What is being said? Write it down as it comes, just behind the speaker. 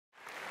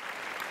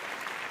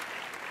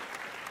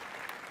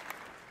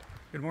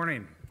Good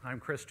morning. I'm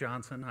Chris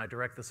Johnson. I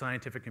direct the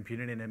Scientific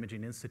Computing and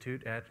Imaging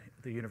Institute at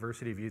the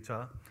University of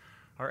Utah.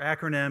 Our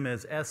acronym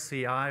is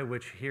SCI,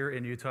 which here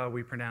in Utah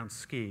we pronounce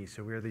SCI,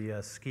 so we're the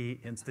SCI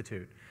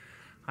Institute.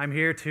 I'm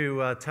here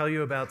to tell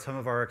you about some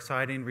of our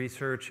exciting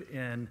research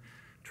in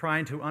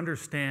trying to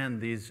understand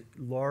these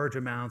large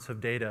amounts of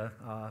data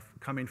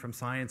coming from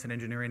science and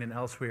engineering and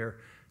elsewhere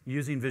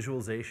using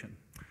visualization.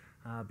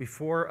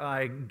 Before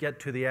I get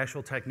to the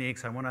actual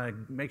techniques, I want to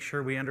make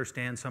sure we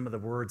understand some of the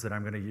words that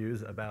I'm going to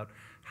use about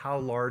how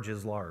large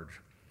is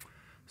large.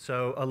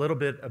 So a little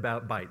bit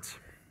about bytes.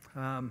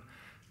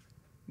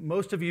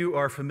 Most of you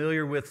are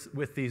familiar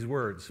with these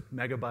words,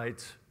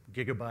 megabytes,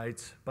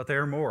 gigabytes, but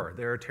there are more.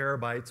 There are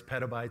terabytes,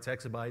 petabytes,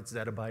 exabytes,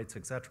 zettabytes,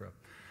 etc.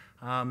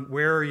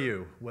 Where are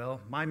you?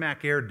 Well, my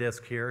Mac Air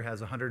disk here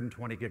has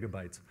 120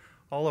 gigabytes.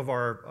 All of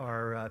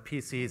our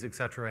PCs,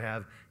 etc.,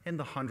 have in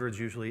the hundreds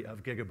usually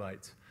of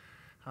gigabytes.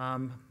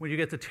 When you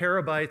get to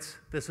terabytes,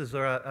 this is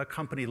a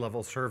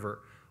company-level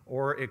server,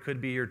 or it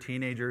could be your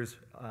teenager's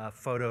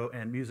photo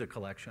and music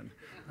collection.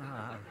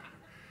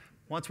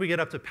 Once we get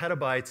up to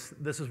petabytes,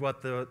 this is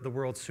what the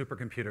world's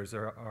supercomputers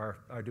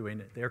are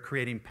doing. They're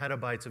creating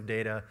petabytes of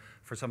data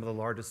for some of the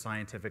largest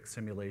scientific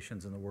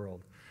simulations in the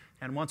world.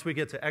 And once we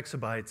get to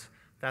exabytes,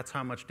 that's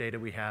how much data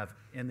we have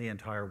in the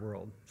entire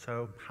world.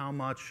 So how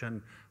much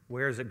and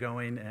where is it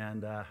going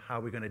and how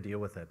are we going to deal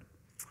with it?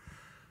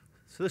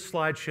 So this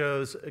slide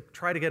shows,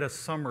 try to get a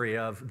summary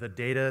of the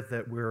data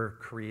that we're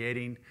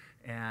creating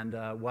and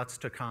what's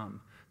to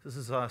come. This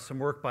is some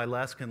work by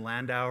Lesk and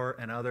Landauer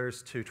and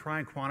others to try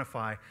and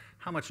quantify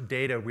how much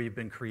data we've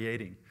been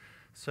creating.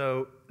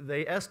 So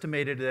they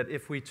estimated that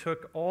if we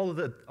took all of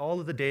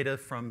the data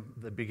from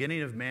the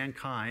beginning of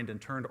mankind and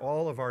turned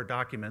all of our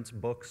documents,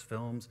 books,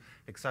 films,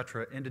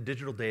 etc., into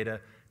digital data,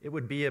 it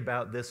would be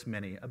about this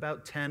many,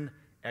 about 10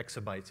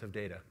 exabytes of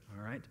data,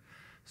 all right?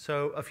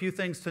 So a few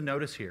things to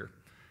notice here.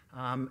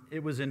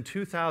 It was in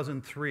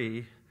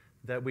 2003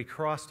 that we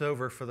crossed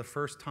over for the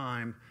first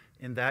time.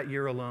 In that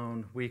year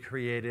alone, we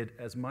created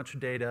as much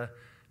data,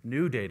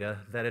 new data,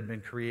 that had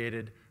been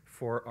created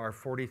for our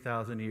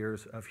 40,000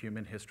 years of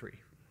human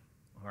history.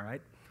 All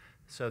right?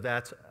 So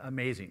that's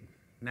amazing.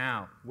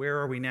 Now, where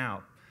are we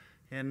now?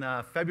 In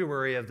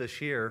February of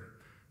this year,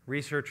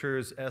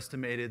 researchers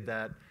estimated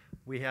that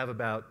we have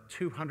about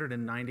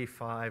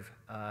 295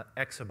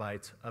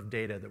 exabytes of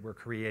data that we're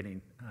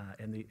creating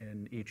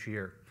in each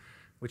year,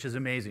 which is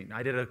amazing.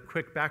 I did a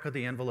quick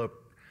back-of-the-envelope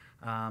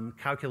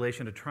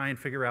calculation to try and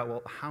figure out,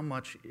 well, how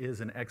much is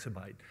an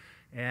exabyte?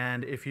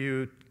 And if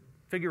you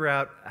figure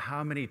out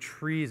how many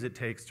trees it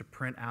takes to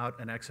print out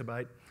an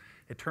exabyte,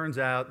 it turns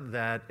out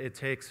that it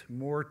takes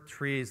more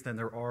trees than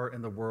there are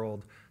in the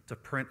world to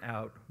print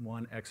out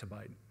 1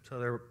 exabyte.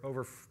 So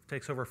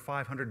takes over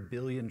 500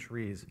 billion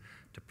trees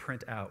to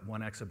print out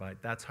 1 exabyte.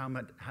 That's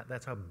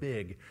how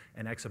big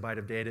an exabyte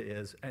of data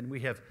is, and we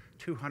have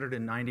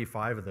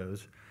 295 of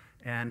those.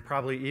 And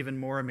probably even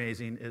more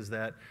amazing is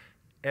that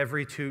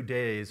every 2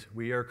 days,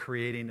 we are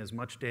creating as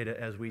much data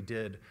as we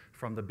did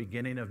from the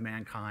beginning of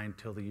mankind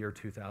till the year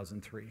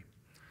 2003.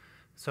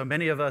 So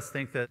many of us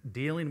think that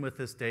dealing with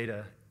this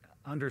data,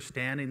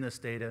 understanding this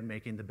data,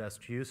 making the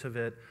best use of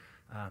it,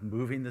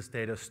 moving this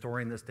data,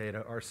 storing this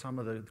data, are some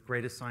of the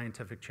greatest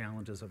scientific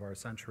challenges of our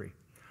century.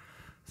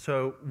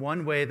 So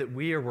one way that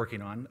we are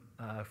working on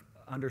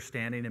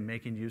understanding and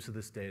making use of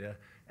this data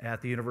at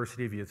the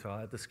University of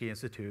Utah, at the SCI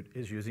Institute,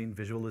 is using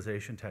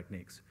visualization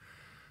techniques.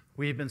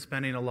 We've been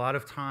spending a lot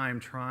of time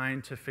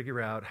trying to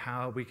figure out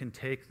how we can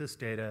take this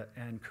data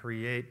and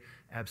create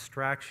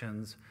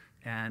abstractions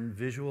and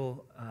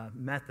visual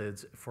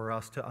methods for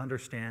us to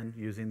understand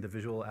using the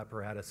visual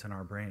apparatus in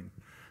our brain.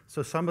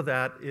 So some of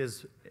that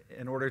is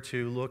in order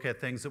to look at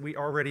things that we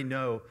already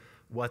know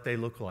what they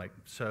look like.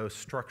 So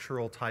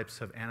structural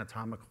types of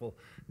anatomical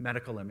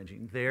medical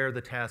imaging. There, the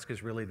task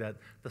is really that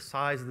the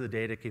size of the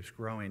data keeps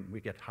growing.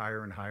 We get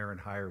higher and higher and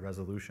higher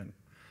resolution.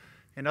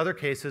 In other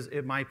cases,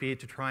 it might be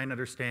to try and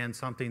understand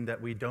something that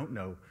we don't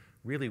know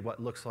really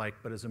what looks like,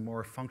 but is a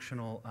more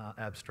functional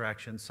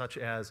abstraction, such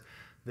as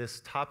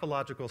this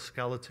topological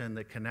skeleton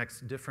that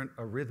connects different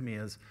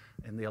arrhythmias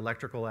in the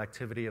electrical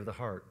activity of the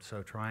heart.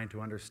 So trying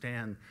to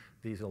understand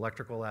these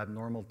electrical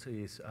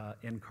abnormalities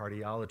in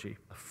cardiology.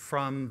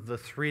 From the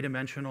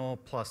 3-dimensional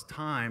plus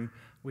time,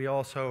 we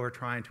also are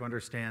trying to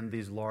understand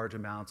these large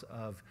amounts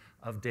of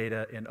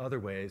data in other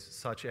ways,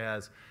 such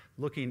as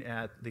looking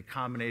at the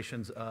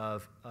combinations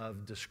of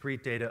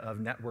discrete data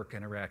of network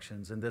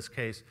interactions. In this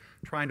case,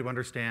 trying to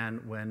understand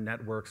when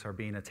networks are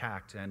being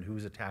attacked and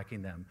who's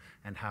attacking them,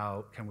 and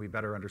how can we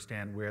better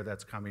understand where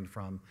that's coming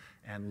from,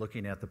 and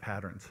looking at the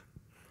patterns.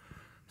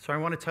 So I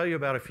want to tell you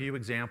about a few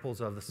examples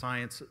of the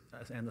science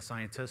and the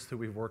scientists who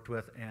we've worked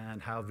with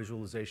and how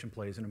visualization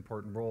plays an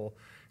important role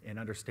in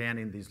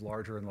understanding these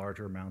larger and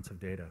larger amounts of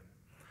data.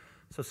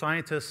 So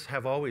scientists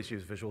have always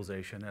used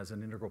visualization as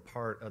an integral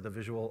part of the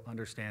visual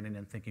understanding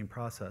and thinking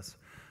process.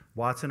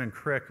 Watson and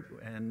Crick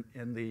in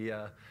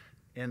the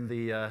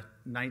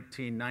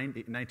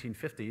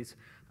 1950s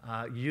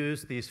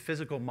use these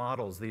physical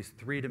models, these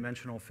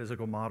three-dimensional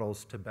physical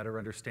models, to better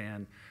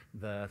understand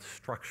the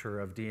structure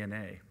of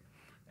DNA.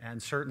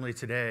 And certainly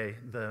today,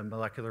 the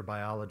molecular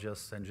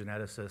biologists and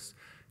geneticists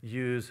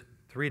use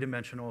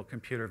three-dimensional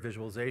computer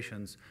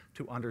visualizations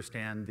to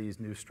understand these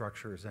new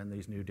structures and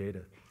these new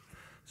data.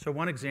 So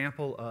one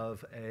example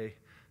of a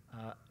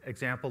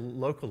example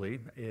locally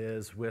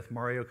is with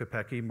Mario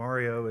Capecchi.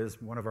 Mario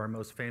is one of our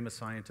most famous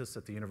scientists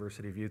at the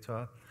University of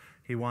Utah.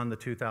 He won the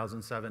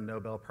 2007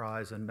 Nobel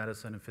Prize in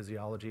Medicine and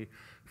Physiology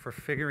for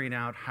figuring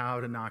out how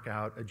to knock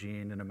out a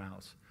gene in a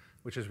mouse,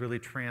 which has really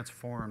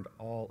transformed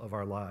all of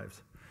our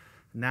lives.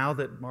 Now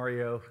that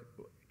Mario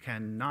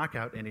can knock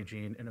out any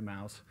gene in a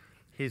mouse,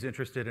 he's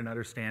interested in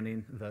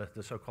understanding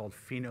the so-called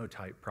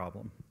phenotype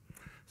problem.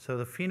 So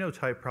the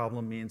phenotype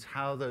problem means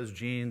how those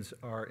genes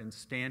are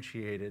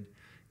instantiated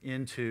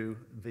into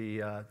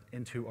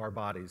our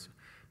bodies.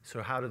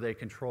 So how do they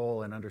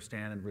control and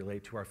understand and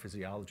relate to our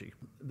physiology?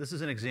 This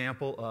is an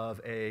example of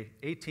a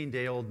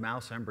 18-day-old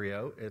mouse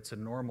embryo. It's a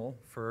normal.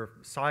 For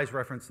size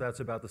reference, that's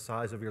about the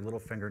size of your little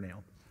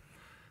fingernail.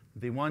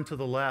 The one to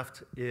the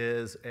left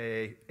is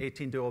a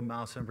 18-day-old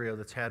mouse embryo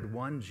that's had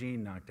one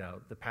gene knocked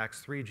out, the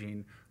PAX3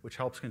 gene, which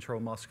helps control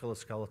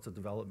musculoskeletal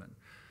development.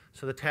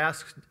 So the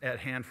task at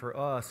hand for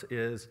us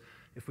is,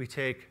 if we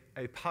take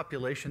a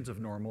populations of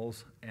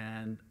normals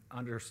and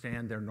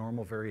understand their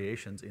normal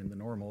variations in the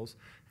normals,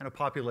 and a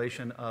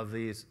population of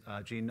these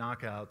gene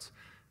knockouts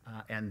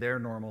and their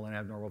normal and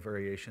abnormal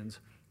variations,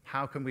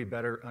 how can we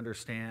better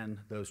understand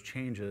those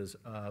changes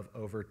of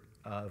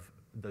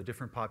the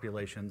different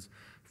populations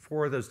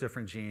for those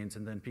different genes,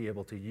 and then be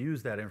able to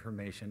use that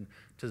information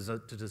to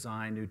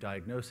design new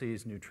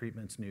diagnoses, new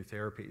treatments, new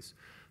therapies.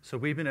 So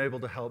we've been able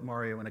to help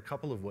Mario in a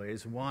couple of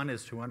ways. One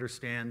is to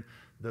understand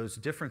those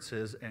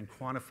differences and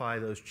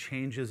quantify those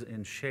changes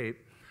in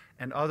shape.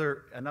 And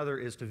another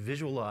is to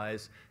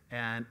visualize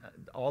and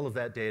all of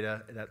that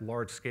data, that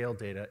large-scale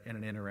data, in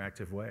an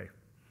interactive way.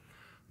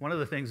 One of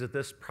the things that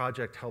this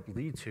project helped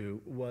lead to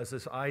was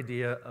this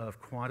idea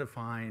of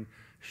quantifying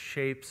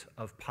shapes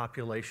of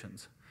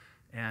populations.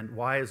 And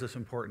why is this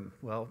important?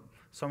 Well,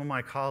 some of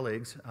my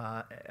colleagues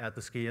at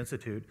the SCI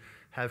Institute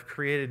have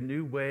created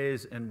new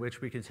ways in which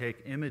we can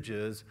take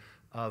images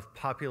of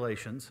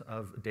populations,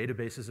 of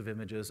databases of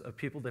images, of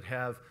people that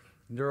have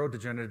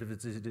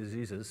neurodegenerative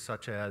diseases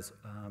such as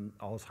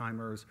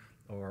Alzheimer's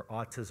or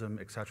autism,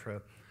 et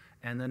cetera,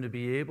 and then to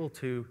be able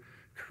to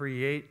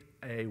create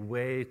a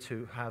way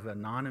to have a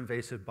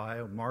non-invasive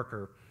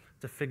biomarker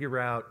to figure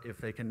out if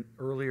they can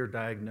earlier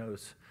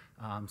diagnose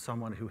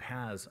someone who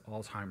has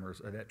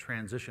Alzheimer's, or that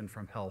transition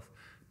from health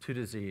to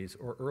disease,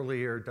 or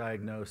earlier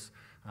diagnose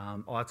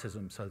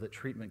autism so that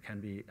treatment can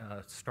be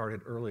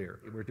started earlier.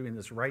 We're doing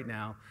this right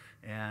now,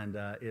 and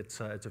it's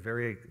a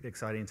very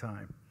exciting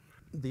time.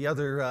 The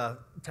other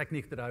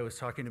technique that I was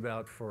talking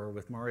about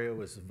with Mario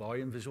was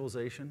volume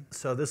visualization.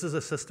 So this is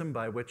a system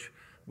by which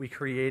we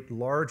create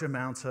large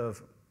amounts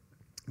of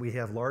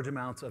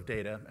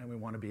data, and we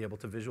want to be able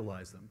to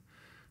visualize them.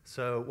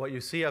 So what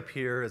you see up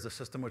here is a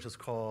system which is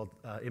called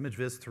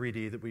ImageViz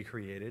 3D that we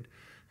created.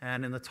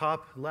 And in the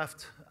top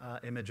left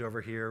image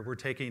over here, we're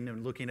taking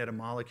and looking at a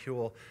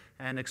molecule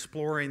and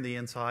exploring the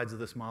insides of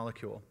this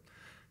molecule.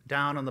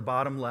 Down on the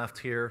bottom left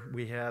here,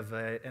 we have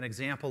an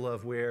example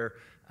of where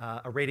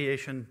a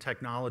radiation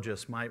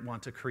technologist might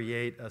want to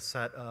create a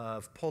set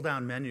of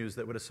pull-down menus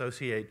that would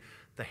associate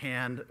the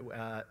hand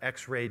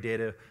X-ray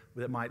data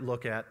that might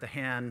look at the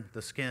hand,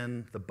 the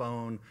skin, the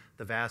bone,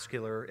 the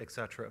vascular, et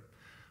cetera.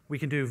 We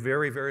can do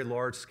very, very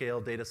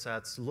large-scale data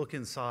sets, look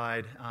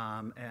inside,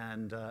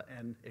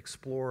 and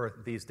explore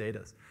these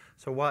data.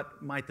 So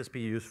what might this be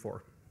used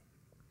for?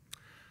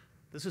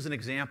 This is an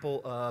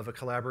example of a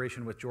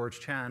collaboration with George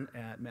Chen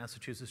at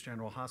Massachusetts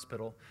General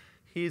Hospital.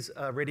 He's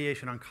a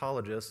radiation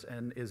oncologist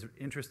and is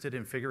interested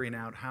in figuring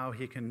out how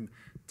he can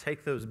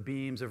take those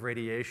beams of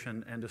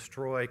radiation and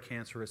destroy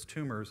cancerous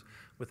tumors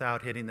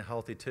without hitting the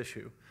healthy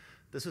tissue.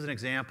 This is an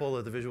example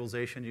of the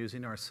visualization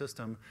using our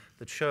system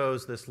that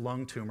shows this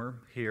lung tumor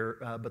here,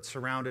 but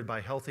surrounded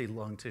by healthy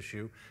lung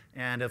tissue,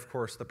 and of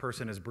course the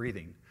person is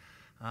breathing.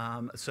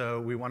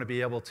 So we want to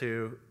be able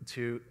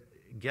to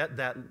get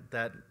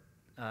that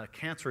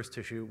cancerous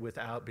tissue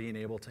without being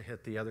able to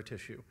hit the other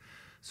tissue.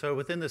 So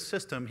within the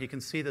system, he can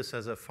see this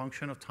as a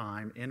function of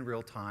time, in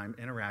real time,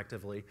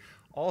 interactively.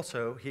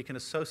 Also, he can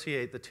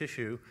associate the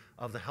tissue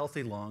of the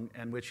healthy lung,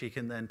 and which he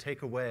can then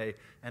take away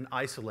and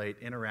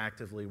isolate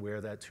interactively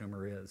where that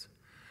tumor is.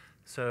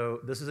 So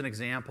this is an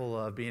example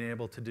of being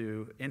able to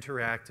do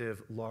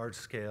interactive,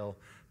 large-scale,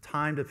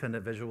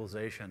 time-dependent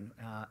visualization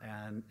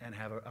and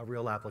have a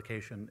real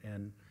application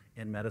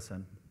in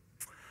medicine.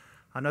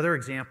 Another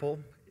example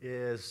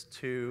is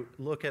to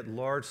look at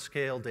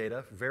large-scale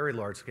data, very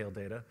large-scale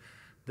data.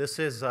 This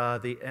is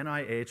the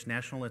NIH,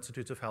 National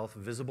Institutes of Health,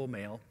 Visible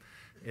Mail.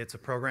 It's a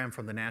program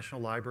from the National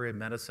Library of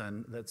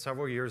Medicine that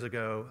several years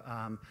ago,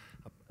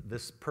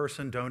 this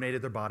person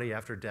donated their body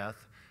after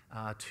death,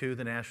 to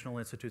the National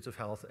Institutes of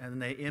Health,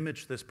 and they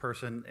imaged this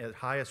person at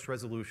highest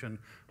resolution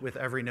with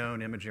every known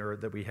imager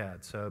that we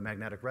had. So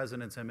magnetic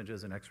resonance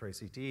images and X-ray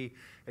CT,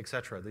 et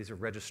cetera. These are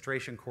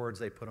registration cords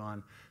they put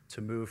on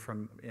to move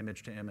from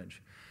image to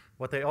image.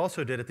 What they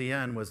also did at the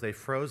end was they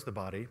froze the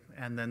body,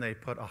 and then they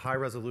put a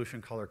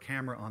high-resolution color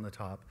camera on the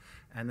top,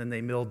 and then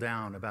they milled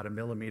down about 1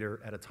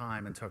 millimeter at a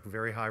time and took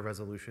very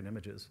high-resolution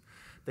images.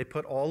 They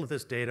put all of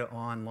this data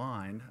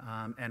online,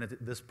 and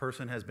this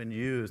person has been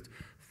used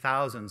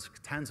thousands,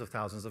 tens of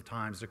thousands of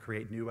times to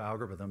create new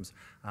algorithms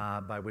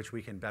by which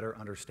we can better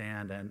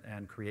understand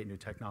and create new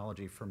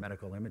technology for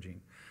medical imaging.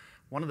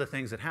 One of the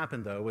things that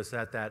happened, though, was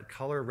that that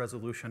color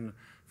resolution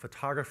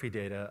photography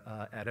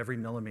data at every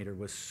millimeter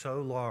was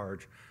so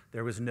large,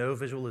 there was no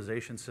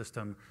visualization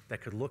system that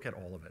could look at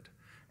all of it.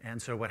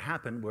 And so what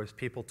happened was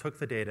people took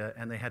the data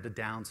and they had to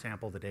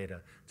downsample the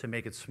data to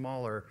make it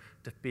smaller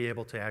to be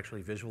able to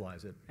actually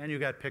visualize it. And you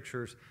got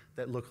pictures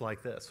that look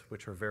like this,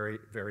 which are very,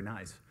 very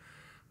nice.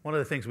 One of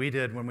the things we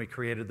did when we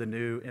created the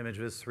new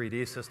ImageViz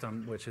 3D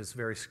system, which is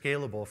very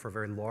scalable for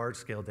very large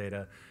scale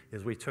data,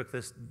 is we took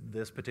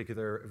this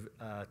particular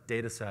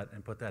data set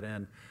and put that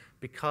in.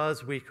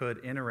 Because we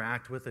could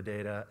interact with the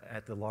data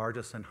at the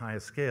largest and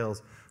highest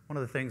scales, one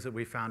of the things that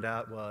we found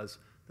out was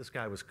this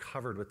guy was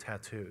covered with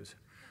tattoos.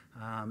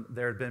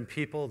 There had been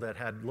people that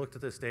had looked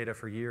at this data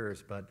for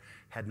years but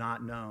had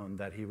not known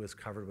that he was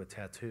covered with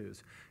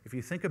tattoos. If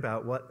you think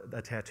about what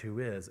a tattoo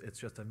is, it's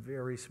just a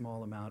very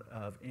small amount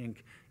of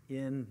ink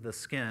in the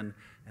skin,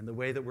 and the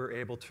way that we're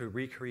able to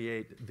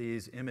recreate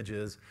these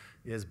images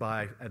is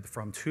by,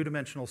 from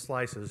two-dimensional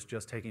slices,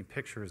 just taking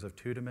pictures of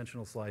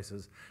two-dimensional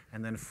slices,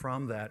 and then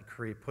from that,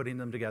 putting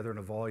them together in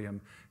a volume,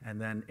 and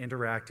then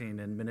interacting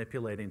and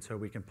manipulating so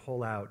we can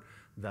pull out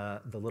the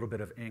little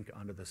bit of ink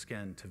under the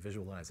skin to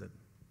visualize it.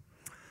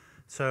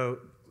 So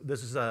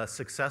this is a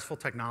successful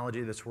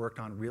technology that's worked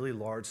on really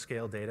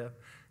large-scale data.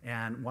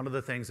 And one of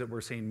the things that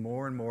we're seeing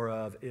more and more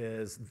of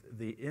is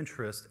the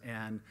interest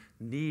and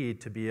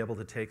need to be able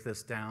to take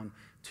this down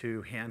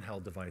to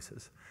handheld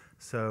devices.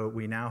 So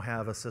we now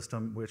have a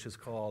system which is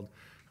called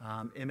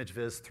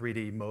ImageViz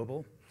 3D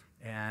Mobile,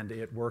 and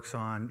it works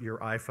on your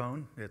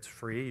iPhone. It's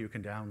free. You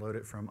can download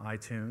it from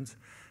iTunes.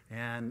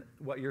 And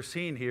what you're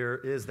seeing here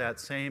is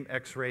that same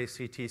X-ray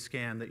CT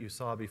scan that you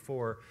saw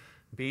before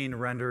being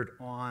rendered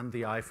on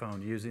the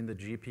iPhone using the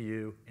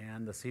GPU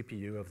and the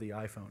CPU of the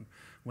iPhone.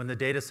 When the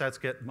data sets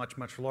get much,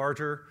 much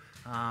larger,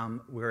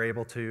 we're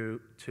able to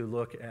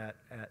look at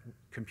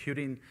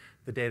computing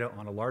the data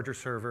on a larger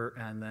server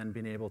and then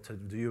being able to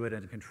view it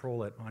and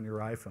control it on your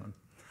iPhone.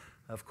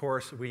 Of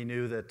course, we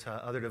knew that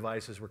other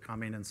devices were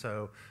coming, and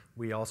so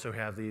we also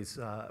have these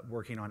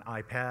working on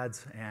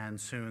iPads, and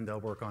soon they'll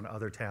work on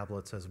other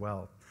tablets as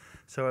well.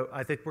 So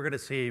I think we're going to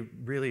see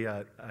really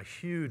a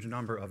huge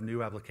number of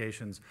new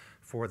applications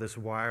for this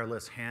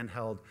wireless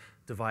handheld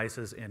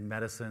devices in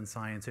medicine,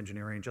 science,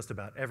 engineering, just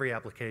about every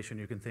application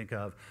you can think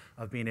of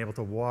being able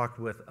to walk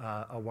with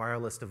a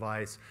wireless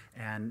device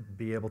and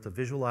be able to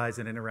visualize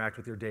and interact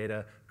with your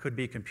data. Could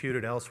be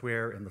computed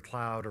elsewhere in the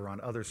cloud or on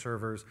other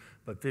servers,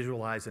 but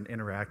visualize and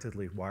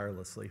interactively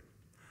wirelessly.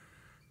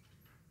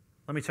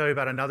 Let me tell you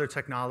about another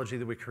technology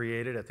that we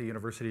created at the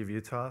University of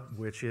Utah,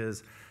 which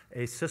is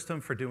a system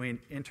for doing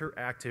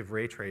interactive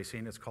ray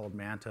tracing. It's called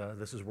MANTA.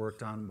 This is work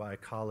done by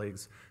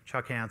colleagues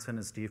Chuck Hansen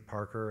and Steve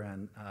Parker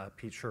and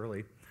Pete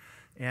Shirley.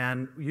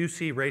 And you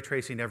see ray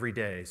tracing every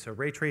day. So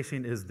ray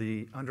tracing is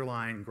the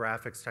underlying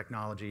graphics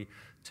technology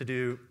to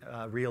do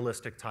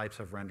realistic types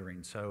of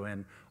rendering. So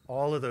in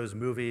all of those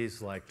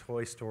movies like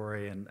Toy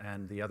Story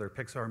and the other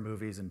Pixar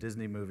movies and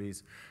Disney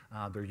movies,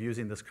 they're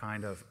using this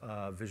kind of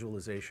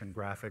visualization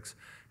graphics,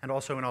 and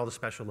also in all the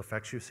special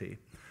effects you see.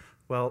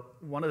 Well,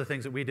 one of the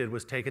things that we did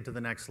was take it to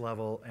the next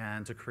level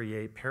and to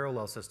create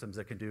parallel systems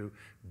that can do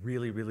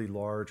really, really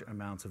large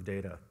amounts of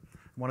data.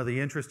 One of the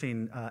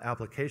interesting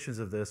applications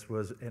of this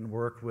was in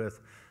work with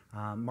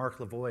Mark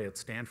Lavoie at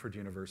Stanford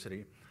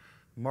University.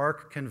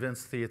 Mark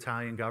convinced the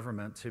Italian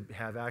government to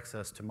have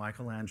access to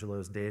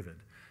Michelangelo's David,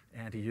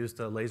 and he used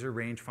a laser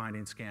range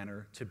finding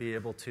scanner to be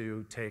able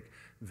to take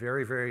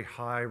very, very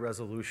high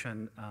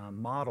resolution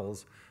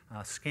models,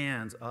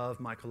 scans of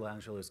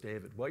Michelangelo's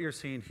David. What you're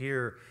seeing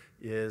here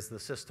is the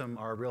system,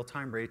 our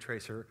real-time ray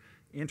tracer,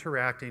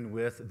 interacting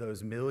with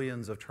those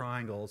millions of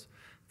triangles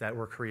that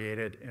were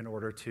created in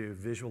order to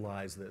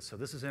visualize this. So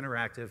this is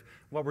interactive.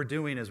 What we're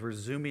doing is we're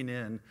zooming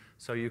in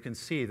so you can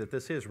see that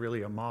this is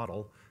really a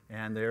model,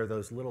 and there are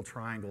those little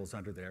triangles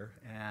under there,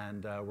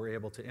 and we're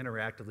able to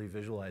interactively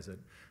visualize it.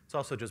 It's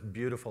also just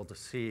beautiful to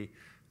see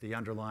the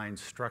underlying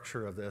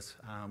structure of this.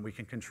 We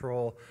can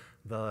control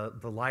the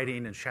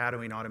lighting and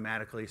shadowing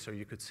automatically so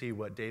you could see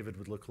what David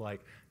would look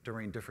like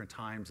during different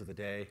times of the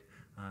day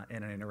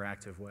in an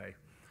interactive way.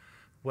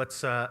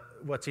 What's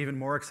even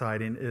more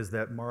exciting is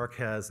that Mark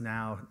has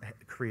now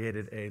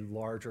created a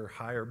larger,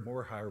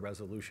 more higher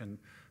resolution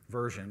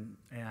version,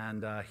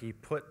 and he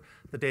put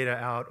the data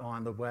out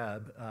on the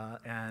web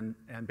and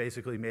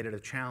basically made it a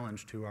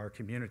challenge to our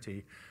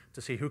community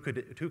to see who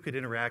could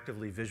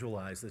interactively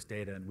visualize this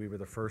data, and we were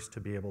the first to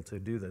be able to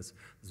do this.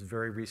 This is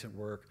very recent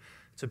work.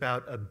 It's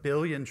about 1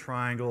 billion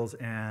triangles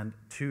and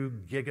 2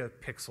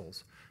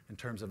 gigapixels in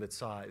terms of its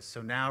size.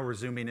 So now we're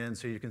zooming in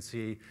so you can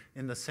see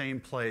in the same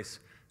place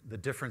the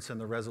difference in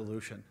the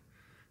resolution.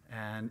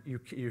 And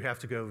you have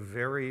to go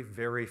very,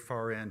 very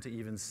far in to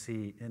even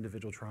see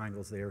individual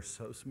triangles. They are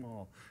so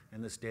small,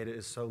 and this data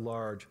is so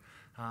large.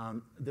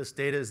 This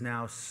data is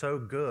now so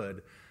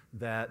good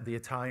that the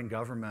Italian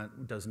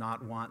government does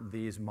not want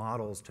these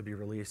models to be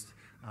released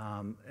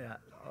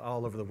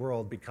all over the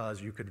world,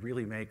 because you could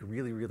really make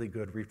really, really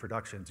good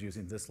reproductions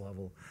using this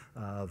level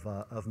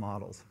of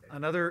models.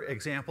 Another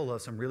example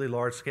of some really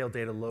large-scale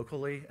data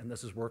locally, and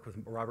this is work with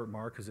Robert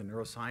Mark, who's a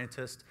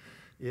neuroscientist,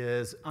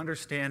 is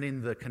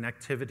understanding the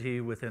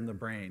connectivity within the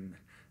brain.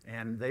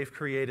 And they've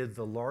created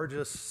the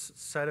largest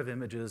set of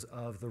images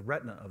of the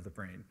retina of the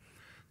brain.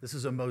 This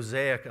is a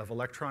mosaic of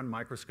electron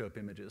microscope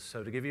images.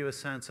 So to give you a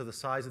sense of the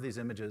size of these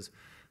images,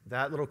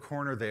 that little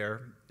corner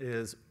there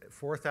is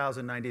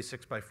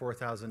 4,096 by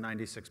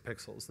 4,096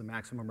 pixels, the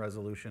maximum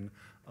resolution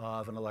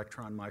of an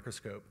electron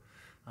microscope.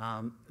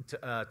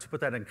 To put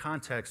that in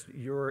context,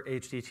 your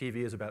HD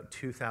TV is about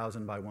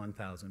 2,000 by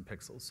 1,000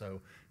 pixels, so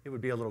it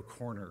would be a little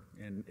corner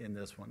in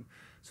this one.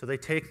 So they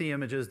take the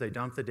images, they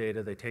dump the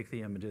data, they take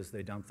the images,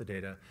 they dump the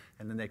data,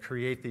 and then they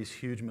create these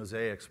huge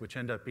mosaics, which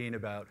end up being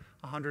about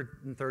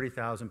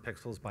 130,000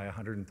 pixels by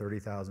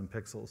 130,000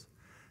 pixels.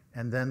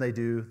 And then they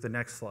do the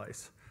next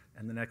slice,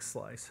 and the next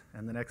slice,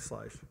 and the next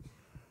slice.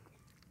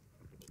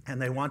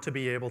 And they want to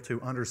be able to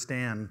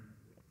understand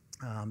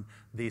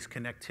these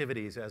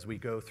connectivities as we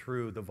go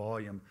through the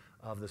volume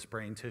of this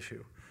brain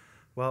tissue.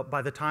 Well,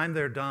 by the time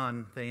they're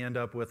done, they end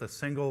up with a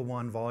single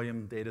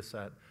one-volume data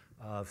set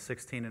of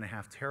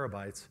 16.5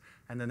 terabytes,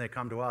 and then they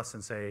come to us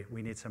and say,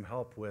 we need some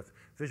help with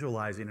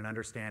visualizing and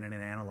understanding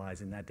and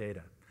analyzing that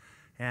data.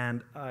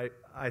 And I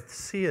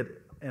see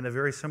it in a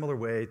very similar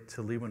way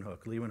to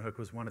Leeuwenhoek. Leeuwenhoek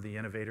was one of the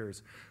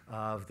innovators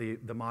of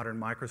the modern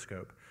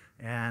microscope,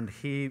 and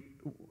he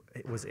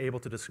was able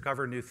to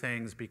discover new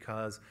things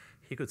because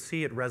he could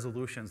see at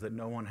resolutions that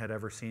no one had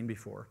ever seen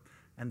before.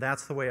 And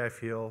that's the way I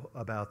feel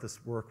about this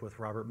work with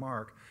Robert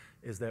Mark,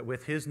 is that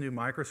with his new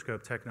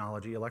microscope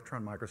technology,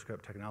 electron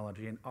microscope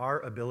technology, and our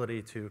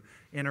ability to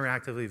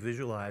interactively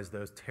visualize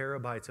those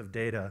terabytes of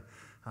data,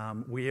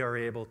 we are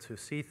able to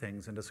see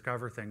things and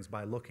discover things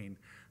by looking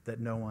that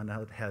no one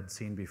had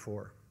seen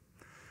before.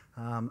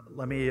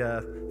 Let me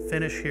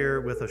finish here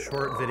with a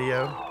short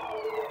video.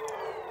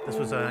 This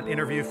was an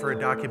interview for a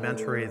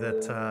documentary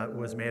that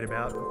was made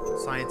about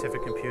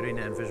scientific computing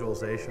and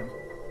visualization.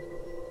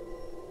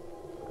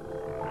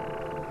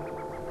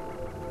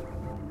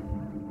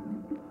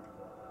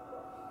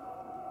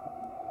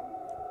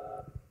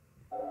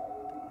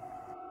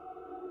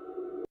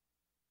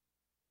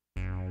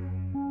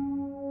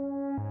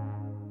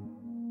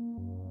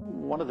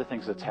 One of the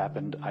things that's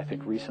happened, I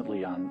think,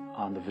 recently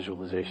on the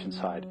visualization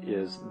side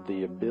is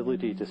the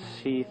ability to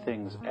see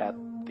things at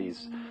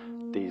these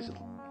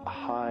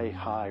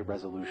high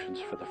resolutions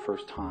for the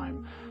first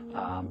time,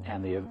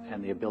 and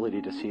the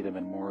ability to see them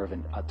in more of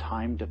a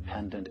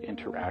time-dependent,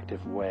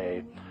 interactive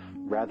way,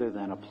 rather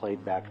than a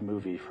played-back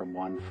movie from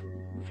one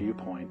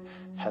viewpoint,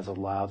 has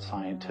allowed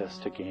scientists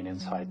to gain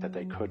insight that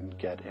they couldn't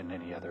get in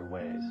any other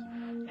ways.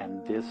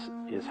 And this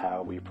is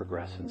how we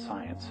progress in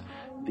science.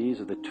 These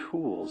are the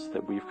tools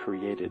that we've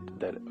created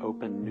that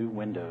open new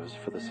windows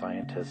for the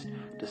scientists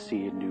to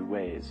see in new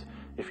ways.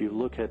 If you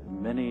look at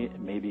many,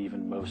 maybe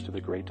even most of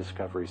the great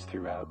discoveries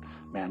throughout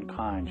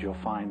mankind, you'll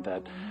find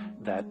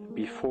that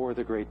before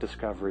the great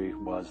discovery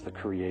was the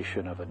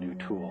creation of a new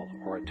tool,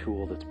 or a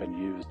tool that's been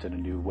used in a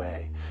new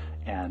way.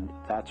 And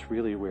that's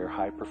really where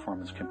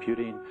high-performance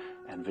computing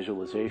and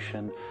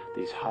visualization,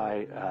 these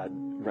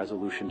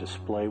high-resolution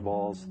display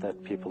walls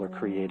that people are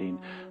creating,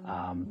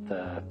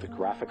 the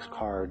graphics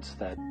cards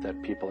that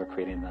people are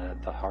creating,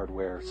 the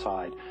hardware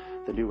side,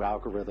 the new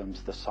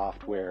algorithms, the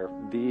software,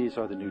 these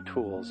are the new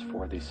tools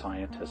for the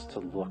scientists to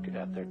look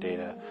at their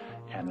data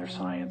and their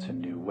science in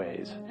new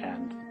ways,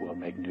 and will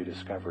make new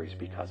discoveries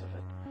because of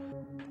it.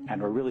 And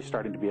we're really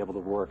starting to be able to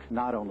work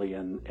not only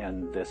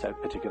in this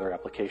particular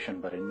application,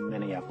 but in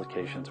many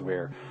applications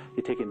where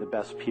you're taking the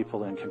best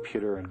people in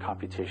computer and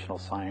computational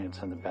science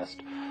and the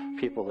best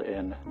people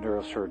in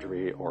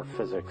neurosurgery or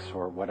physics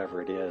or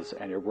whatever it is,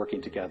 and you're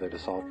working together to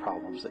solve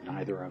problems that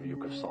neither of you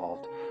could have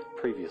solved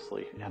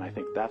previously. And I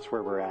think that's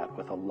where we're at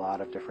with a lot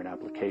of different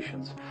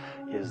applications,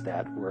 is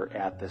that we're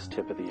at this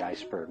tip of the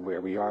iceberg where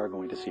we are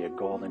going to see a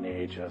golden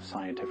age of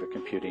scientific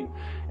computing.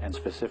 And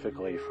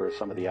specifically for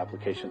some of the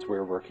applications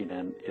we're working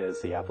in is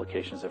the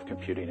applications of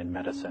computing in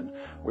medicine,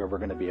 where we're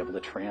going to be able to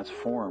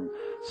transform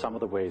some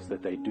of the ways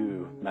that they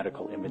do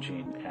medical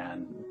imaging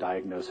and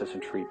diagnosis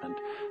and treatment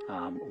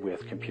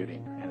with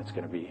computing. And it's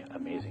going to be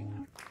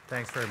amazing.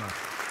 Thanks very much.